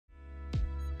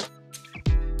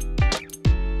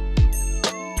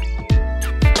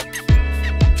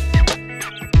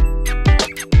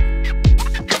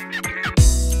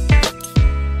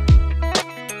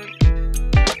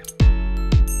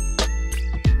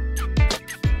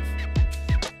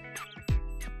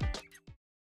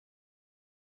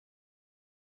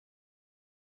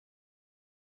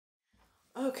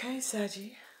Okay,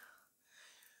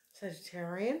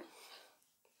 Sagittarian.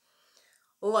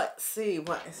 Let's see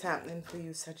what is happening for you,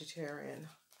 Sagittarian.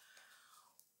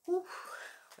 Whew,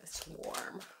 it's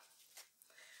warm.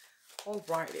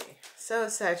 Alrighty. So,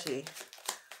 Saggy,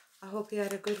 I hope you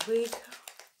had a good week.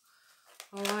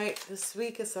 Alright, this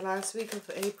week is the last week of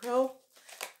April.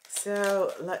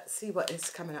 So, let's see what is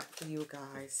coming up for you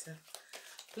guys.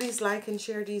 Please like and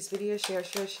share these videos.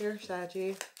 Share,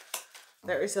 Saggy.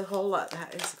 There is a whole lot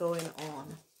that is going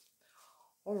on.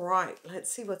 Alright,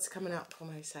 let's see what's coming up for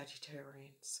my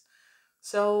Sagittarians.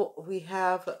 So, we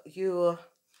have you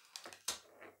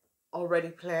already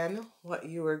plan what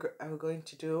you are going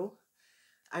to do.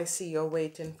 I see you're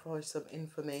waiting for some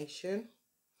information.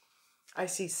 I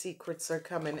see secrets are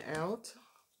coming out.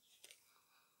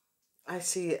 I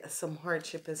see some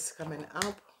hardship is coming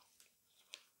up.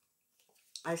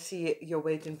 I see you're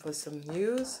waiting for some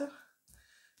news.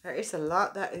 There is a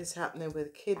lot that is happening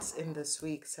with kids in this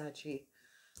week, Saggy.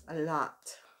 A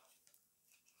lot.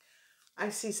 I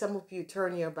see some of you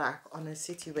turn your back on a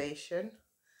situation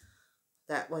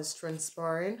that was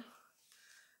transpiring.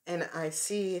 And I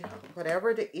see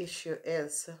whatever the issue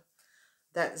is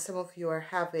that some of you are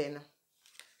having,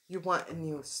 you want a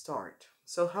new start.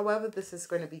 So however this is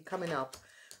going to be coming up,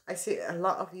 I see a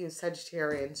lot of you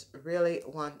Sagittarians really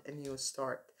want a new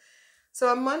start. So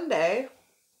on Monday,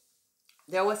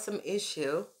 there was some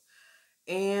issue.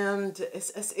 And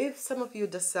it's as if some of you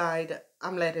decide,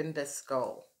 I'm letting this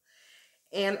go.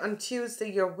 And on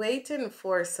Tuesday, you're waiting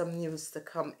for some news to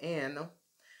come in.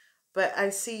 But I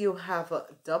see you have a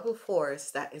double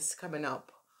force that is coming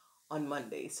up on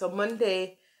Monday. So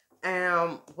Monday,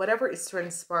 whatever is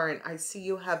transpiring, I see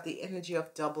you have the energy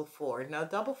of double four. Now,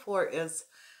 double four is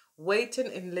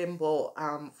waiting in limbo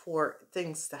for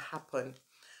things to happen.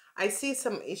 I see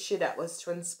some issue that was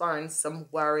transpiring, some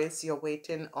worries. You're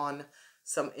waiting on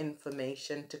some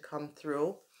information to come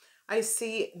through. I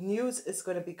see news is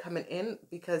going to be coming in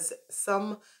because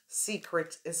some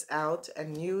secret is out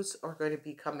and news are going to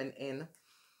be coming in.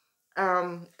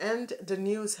 And the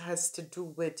news has to do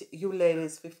with you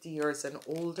ladies 50 years and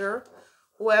older.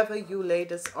 Whoever you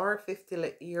ladies are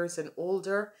 50 years and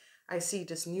older, I see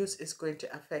this news is going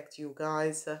to affect you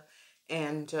guys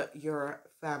and your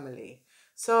family.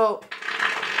 So,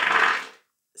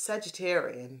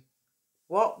 Sagittarian,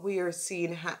 what we are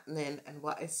seeing happening and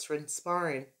what is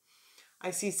transpiring,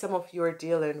 I see some of you are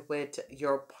dealing with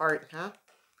your partner.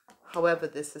 However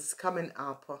this is coming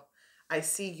up, I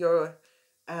see you're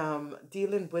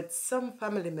dealing with some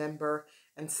family member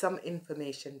and some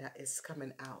information that is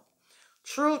coming out.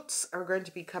 Truths are going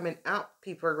to be coming out.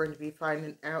 People are going to be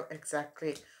finding out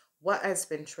exactly what has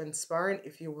been transpiring.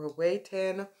 If you were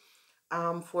waiting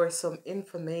for some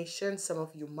information, some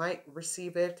of you might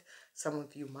receive it, some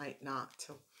of you might not.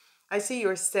 I see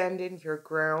you're standing your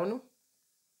ground.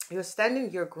 You're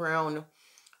standing your ground,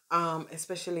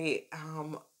 especially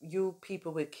you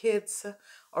people with kids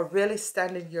are really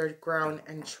standing your ground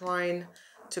and trying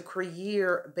to create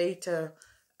a better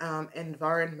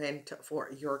environment for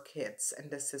your kids. And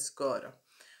this is good.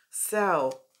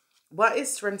 So, what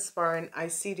is transpiring? I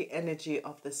see the energy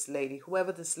of this lady.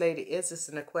 Whoever this lady is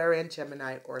an Aquarian,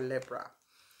 Gemini, or Libra.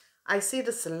 I see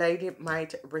this lady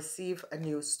might receive a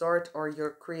new start, or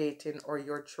you're creating, or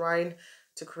you're trying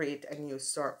to create a new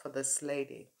start for this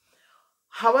lady.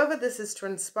 However this is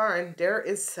transpiring, there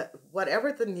is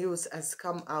whatever the news has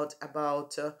come out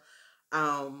about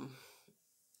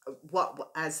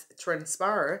what has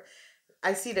transpired.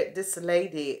 I see that this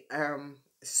lady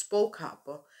spoke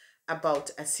up about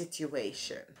a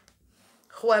situation.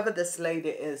 Whoever this lady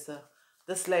is,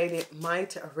 this lady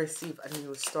might receive a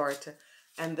new start,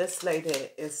 and this lady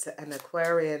is an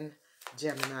Aquarian,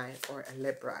 Gemini, or a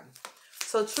Libra.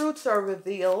 So truths are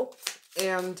revealed,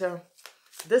 and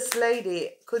this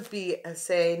lady could be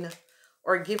saying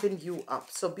or giving you up.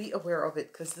 So be aware of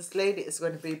it, because this lady is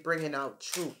going to be bringing out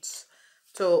truths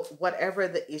to whatever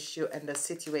the issue and the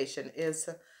situation is.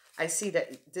 I see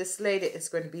that this lady is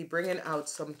going to be bringing out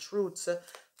some truths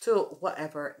to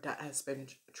whatever that has been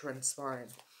transpiring.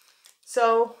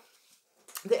 So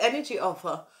the energy of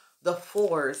the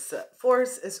force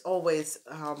is always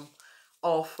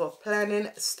of planning,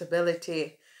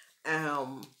 stability,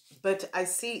 but I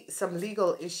see some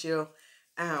legal issue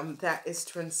that is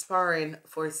transpiring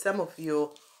for some of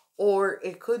you, or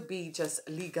it could be just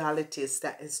legalities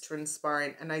that is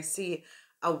transpiring, and I see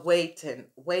a waiting.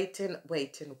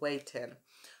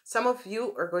 Some of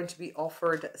you are going to be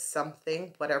offered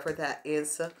something, whatever that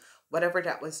is, whatever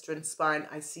that was transpiring.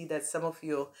 I see that some of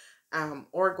you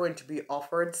are going to be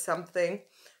offered something.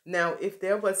 Now, if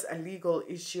there was a legal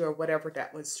issue or whatever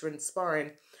that was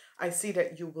transpiring, I see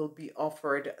that you will be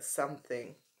offered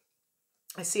something.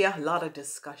 I see a lot of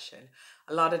discussion,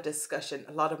 a lot of discussion,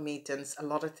 a lot of meetings, a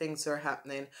lot of things are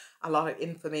happening, a lot of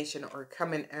information are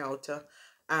coming out.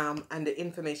 And the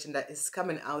information that is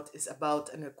coming out is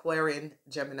about an Aquarian,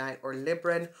 Gemini, or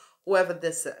Libran, whoever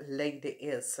this lady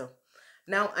is. So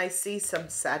now I see some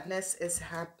sadness is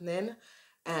happening,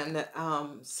 and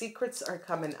secrets are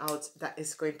coming out that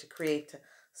is going to create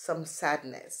some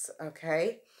sadness,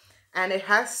 okay? And it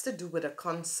has to do with a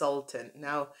consultant.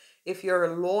 Now, if you're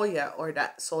a lawyer or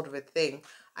that sort of a thing,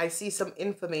 I see some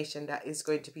information that is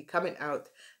going to be coming out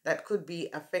that could be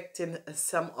affecting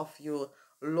some of you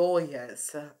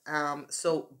lawyers.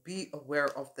 So be aware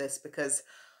of this, because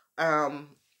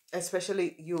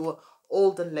especially you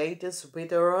older ladies,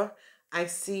 widower, I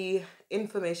see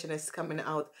information is coming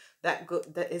out that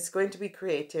is going to be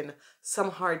creating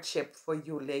some hardship for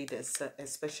you ladies,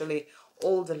 especially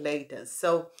older ladies.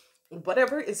 So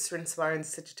whatever is transpiring,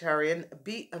 Sagittarian,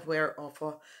 be aware of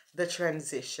the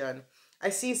transition. I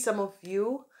see some of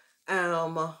you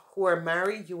who are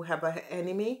married, you have an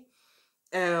enemy.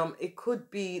 It could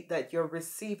be that you're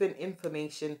receiving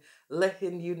information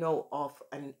letting you know of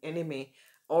an enemy,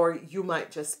 or you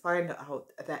might just find out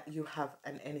that you have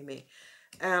an enemy.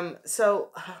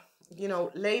 So you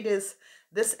know, ladies,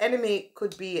 this enemy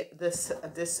could be this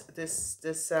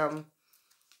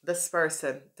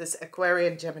person, this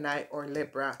Aquarian, Gemini, or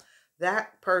Libra.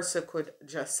 That person could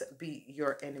just be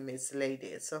your enemies,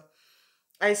 ladies. So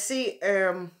I see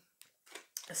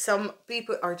some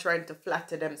people are trying to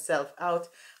flatter themselves out.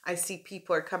 I see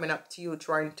people are coming up to you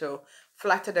trying to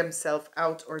flatter themselves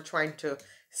out, or trying to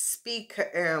speak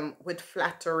with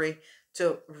flattery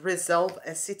to resolve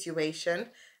a situation.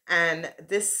 And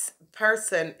this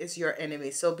person is your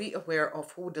enemy. So be aware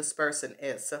of who this person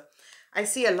is. I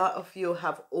see a lot of you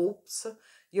have hopes.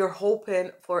 You're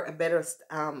hoping for a better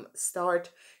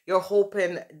start. You're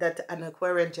hoping that an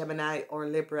Aquarian, Gemini, or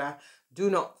Libra do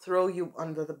not throw you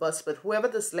under the bus. But whoever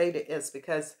this lady is,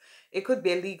 because it could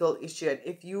be a legal issue. And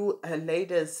if you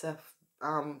ladies,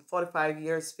 45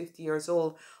 years, 50 years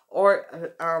old,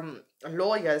 or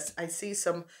lawyers, I see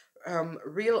some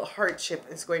real hardship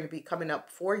is going to be coming up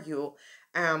for you,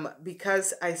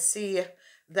 because I see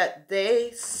that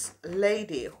this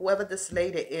lady, whoever this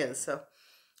lady is,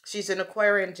 she's an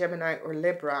Aquarian, Gemini, or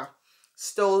Libra,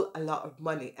 stole a lot of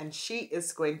money, and she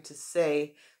is going to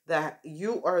say that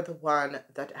you are the one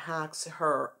that asked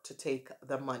her to take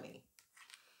the money.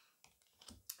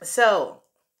 So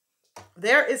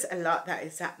there is a lot that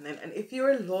is happening, and if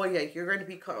you're a lawyer, you're going to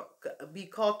be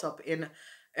caught up in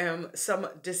some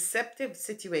deceptive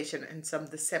situation and some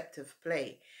deceptive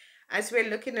play. As we're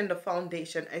looking in the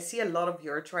foundation, I see a lot of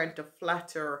you are trying to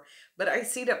flatter, but I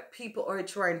see that people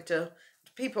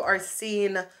are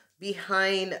seeing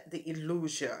behind the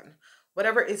illusion.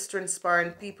 Whatever is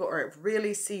transpiring, people are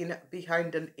really seeing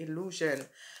behind an illusion,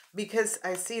 because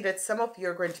I see that some of you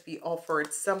are going to be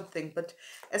offered something, but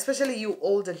especially you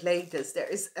older ladies, there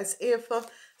is as if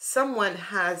someone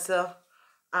has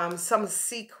some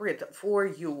secret for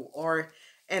you,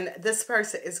 and this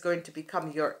person is going to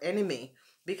become your enemy,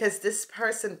 because this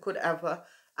person could have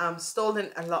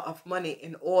stolen a lot of money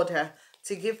in order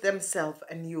to give themselves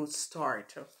a new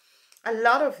start. A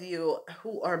lot of you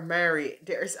who are married,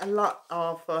 there's a lot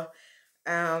of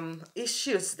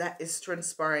issues that is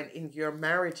transpiring in your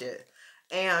marriages,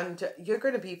 and you're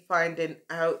going to be finding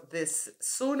out this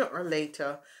sooner or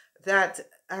later, that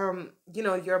you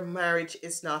know, your marriage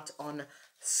is not on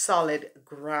solid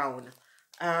ground,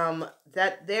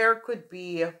 that there could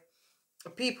be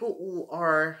people who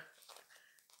are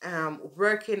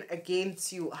working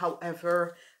against you.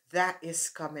 However, that is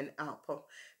coming up.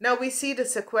 Now we see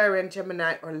this Aquarian,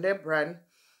 Gemini, or Libran,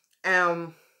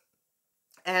 and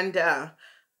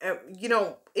you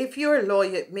know, if you're a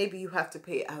lawyer, maybe you have to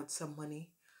pay out some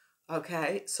money.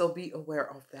 Okay, so be aware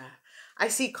of that. I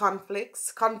see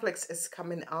conflicts. Conflicts is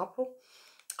coming up.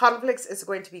 Conflicts is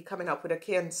going to be coming up with a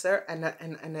Cancer and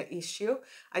an issue.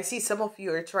 I see some of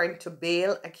you are trying to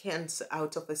bail a Cancer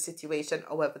out of a situation,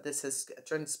 however this is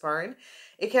transpiring.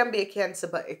 It can be a Cancer,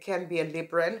 but it can be a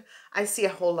Libran. I see a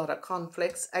whole lot of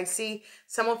conflicts. I see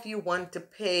some of you want to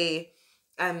pay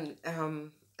an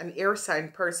air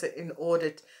sign person in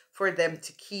order for them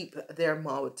to keep their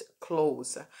mouth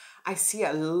closed. I see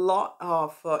a lot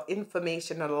of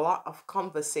information, a lot of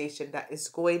conversation that is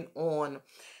going on.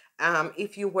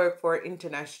 If you work for an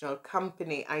international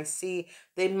company, I see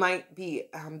they might be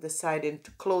deciding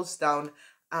to close down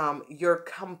your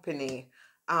company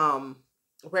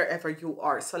wherever you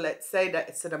are. So let's say that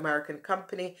it's an American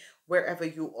company, wherever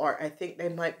you are. I think they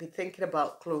might be thinking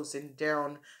about closing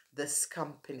down this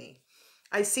company.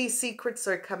 I see secrets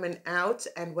are coming out,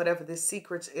 and whatever the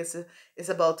secret is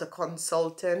about a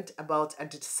consultant, about a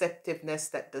deceptiveness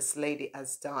that this lady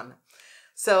has done.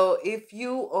 So if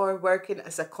you are working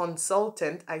as a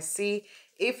consultant, I see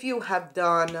if you have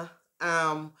done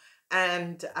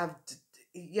and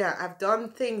I've done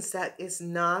things that is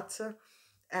not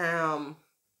um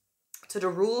to the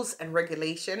rules and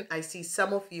regulation. I see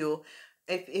some of you,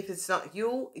 if it's not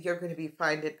you, you're going to be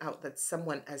finding out that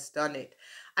someone has done it.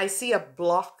 I see a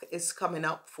block is coming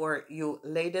up for you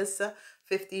ladies,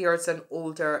 50 years and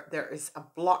older. There is a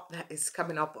block that is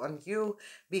coming up on you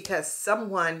because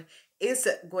someone is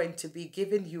going to be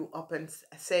giving you up and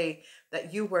say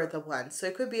that you were the one. So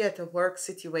it could be at a work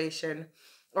situation,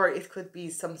 or it could be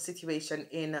some situation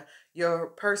in your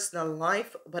personal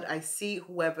life. But I see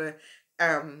whoever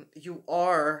you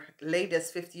are,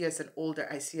 ladies 50 years and older,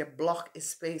 I see a block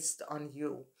is placed on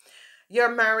you. Your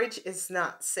marriage is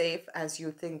not safe as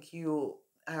you think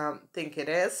it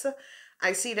is.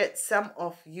 I see that some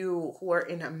of you who are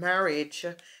in a marriage,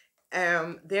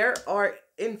 there are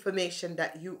information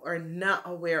that you are not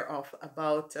aware of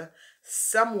about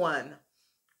someone,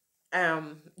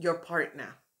 your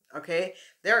partner. Okay,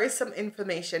 there is some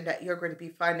information that you're going to be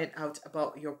finding out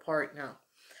about your partner.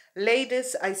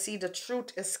 Ladies, I see the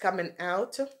truth is coming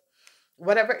out.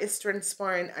 Whatever is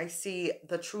transpiring, I see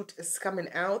the truth is coming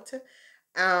out.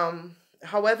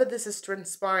 However this is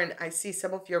transpiring, I see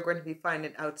some of you are going to be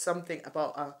finding out something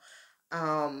about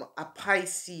a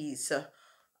Pisces.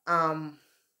 Um,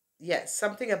 yes,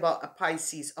 something about a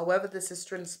Pisces. However this is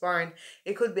transpiring,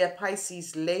 it could be a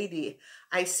Pisces lady.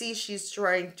 I see she's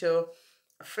trying to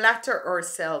flatter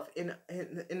herself in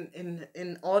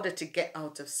order to get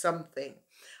out of something.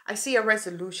 I see a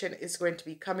resolution is going to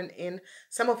be coming in.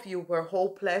 Some of you were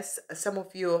hopeless. Some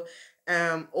of you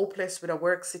hopeless with a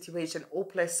work situation,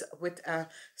 hopeless with a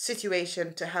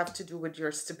situation to have to do with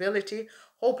your stability,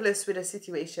 hopeless with a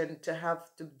situation to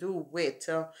have to do with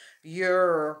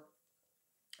your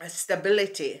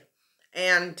stability.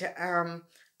 And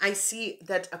I see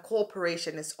that a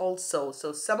corporation is also,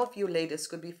 so some of you ladies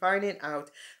could be finding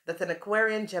out that an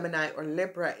Aquarian, Gemini, or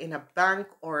Libra in a bank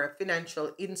or a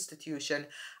financial institution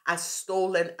has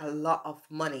stolen a lot of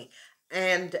money.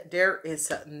 And there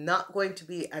is not going to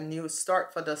be a new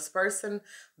start for this person,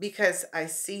 because I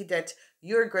see that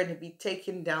you're going to be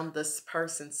taking down this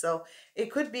person. So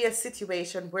it could be a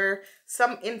situation where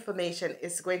some information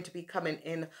is going to be coming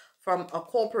in from a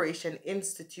corporation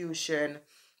institution,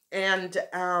 and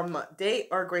they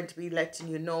are going to be letting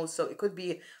you know. So it could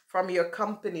be from your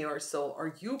company or so,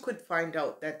 or you could find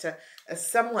out that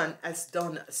someone has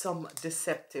done some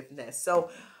deceptiveness. So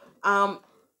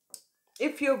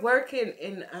if you're working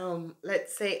in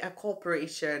let's say a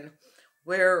corporation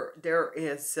where there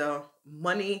is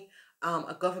money,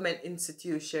 a government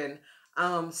institution,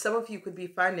 some of you could be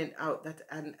finding out that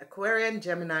an Aquarian,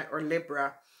 Gemini, or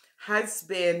Libra has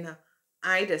been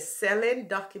either selling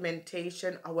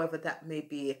documentation, however that may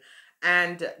be,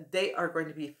 and they are going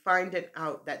to be finding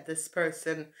out that this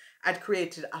person had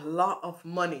created a lot of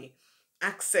money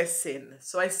accessing.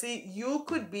 So I see you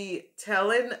could be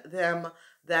telling them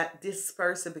that this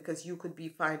person, because you could be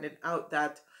finding out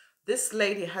that this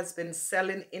lady has been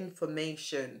selling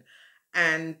information.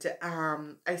 And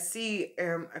I see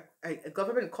a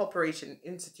government corporation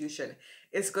institution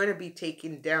is going to be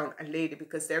taking down a lady,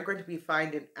 because they're going to be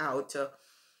finding out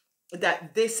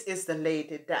that this is the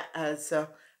lady that has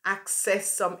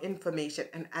accessed some information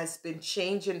and has been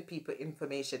changing people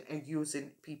information and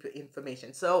using people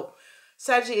information. So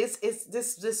Sagittarius, is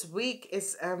this week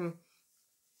is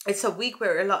it's a week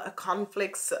where a lot of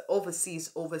conflicts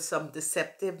overseas over some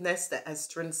deceptiveness that has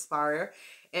transpired.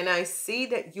 And I see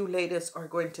that you ladies are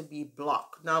going to be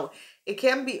blocked. Now, it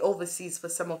can be overseas for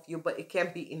some of you, but it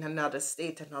can be in another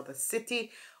state, another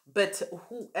city. But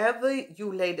whoever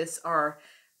you ladies are,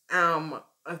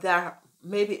 that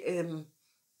maybe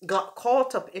got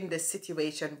caught up in this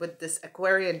situation with this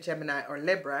Aquarian, Gemini, or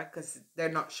Libra, because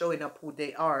they're not showing up who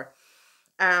they are.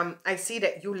 I see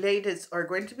that you ladies are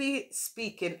going to be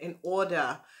speaking in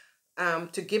order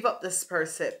to give up this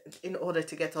person in order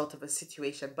to get out of a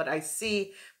situation. But I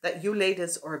see that you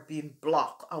ladies are being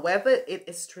blocked. However it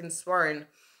is transferring,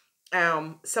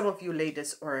 some of you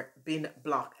ladies are being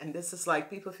blocked. And this is like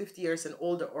people 50 years and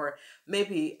older, or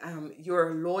maybe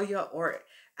you're a lawyer or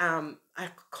a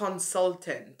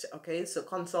consultant. Okay, so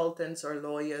consultants or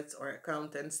lawyers or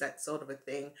accountants, that sort of a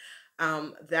thing.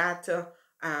 That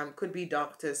could be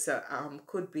doctors,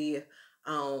 could be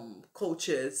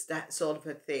coaches, that sort of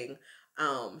a thing.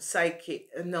 Psychic,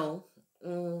 no,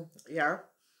 yeah.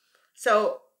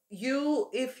 So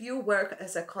if you work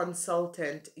as a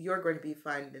consultant, you're going to be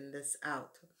finding this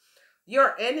out.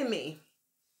 Your enemy,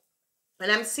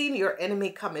 and I'm seeing your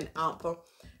enemy coming up,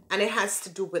 and it has to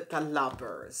do with the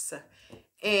Lovers.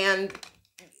 And,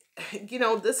 you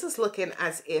know, this is looking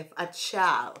as if a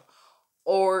child,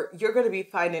 or you're going to be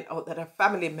finding out that a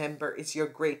family member is your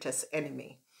greatest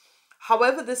enemy.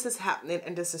 However this is happening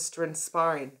and this is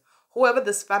transpiring, whoever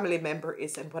this family member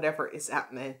is and whatever is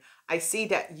happening, I see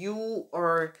that you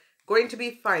are going to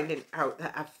be finding out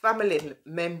that a family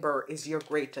member is your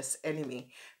greatest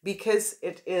enemy, because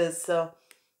it is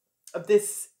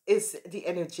this is the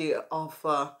energy of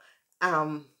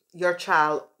your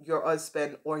child, your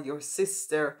husband, or your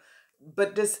sister.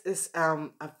 But this is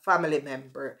a family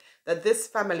member, that this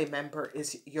family member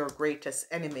is your greatest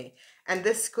enemy. And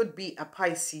this could be a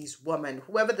Pisces woman,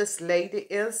 whoever this lady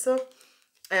is.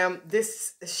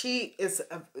 She is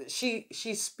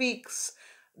she speaks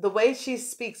the way she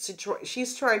speaks.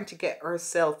 She's trying to get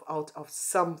herself out of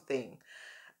something.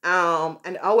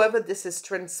 And however this is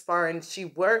transpiring, she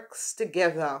works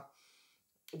together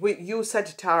with you,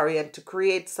 Sagittarian, to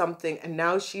create something, and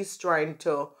now she's trying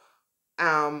to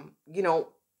you know,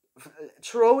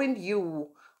 throwing you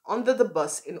under the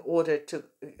bus in order to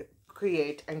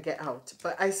create and get out.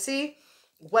 But I see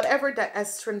whatever that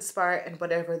has transpired and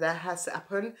whatever that has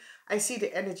happened, I see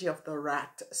the energy of the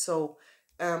rat. So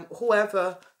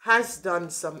whoever has done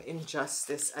some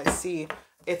injustice, I see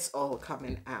it's all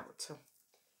coming out.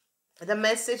 The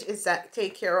message is that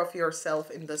take care of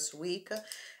yourself in this week,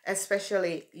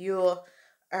 especially your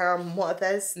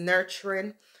mothers,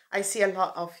 nurturing. I see a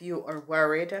lot of you are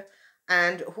worried,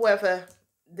 and whoever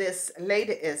this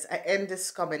lady is, I end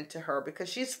this comment to her because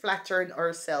she's flattering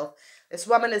herself. This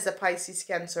woman is a Pisces,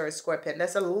 Cancer, or Scorpion.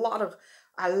 There's a lot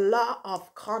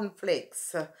of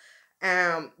conflicts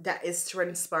that is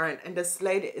transpiring, and this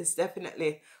lady is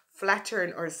definitely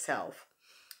flattering herself.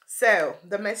 So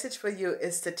the message for you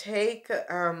is to take,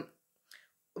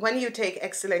 when you take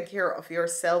excellent care of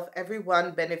yourself,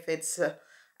 everyone benefits,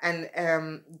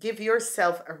 and give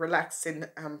yourself a relaxing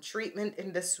treatment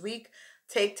in this week.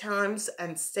 Take times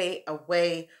and stay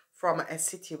away from a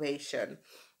situation.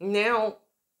 Now,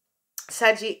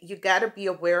 Saggy, you got to be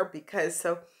aware, because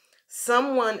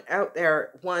someone out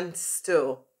there wants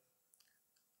to,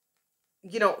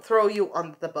 you know, throw you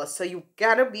under the bus. So you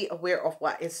gotta be aware of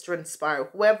what is transpiring.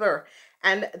 Whoever,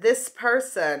 and this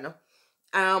person,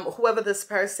 whoever this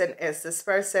person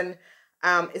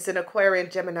is an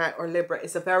Aquarian, Gemini, or Libra,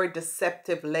 is a very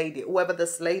deceptive lady. Whoever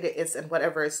this lady is and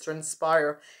whatever is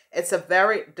transpired, it's a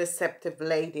very deceptive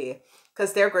lady,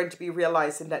 because they're going to be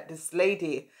realizing that this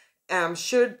lady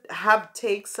should have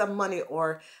take some money,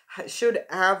 or should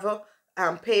have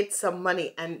paid some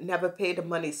money and never paid the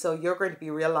money. So you're going to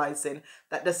be realizing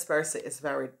that this person is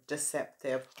very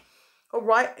deceptive. All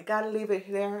right, I gotta leave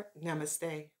it there.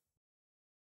 Namaste.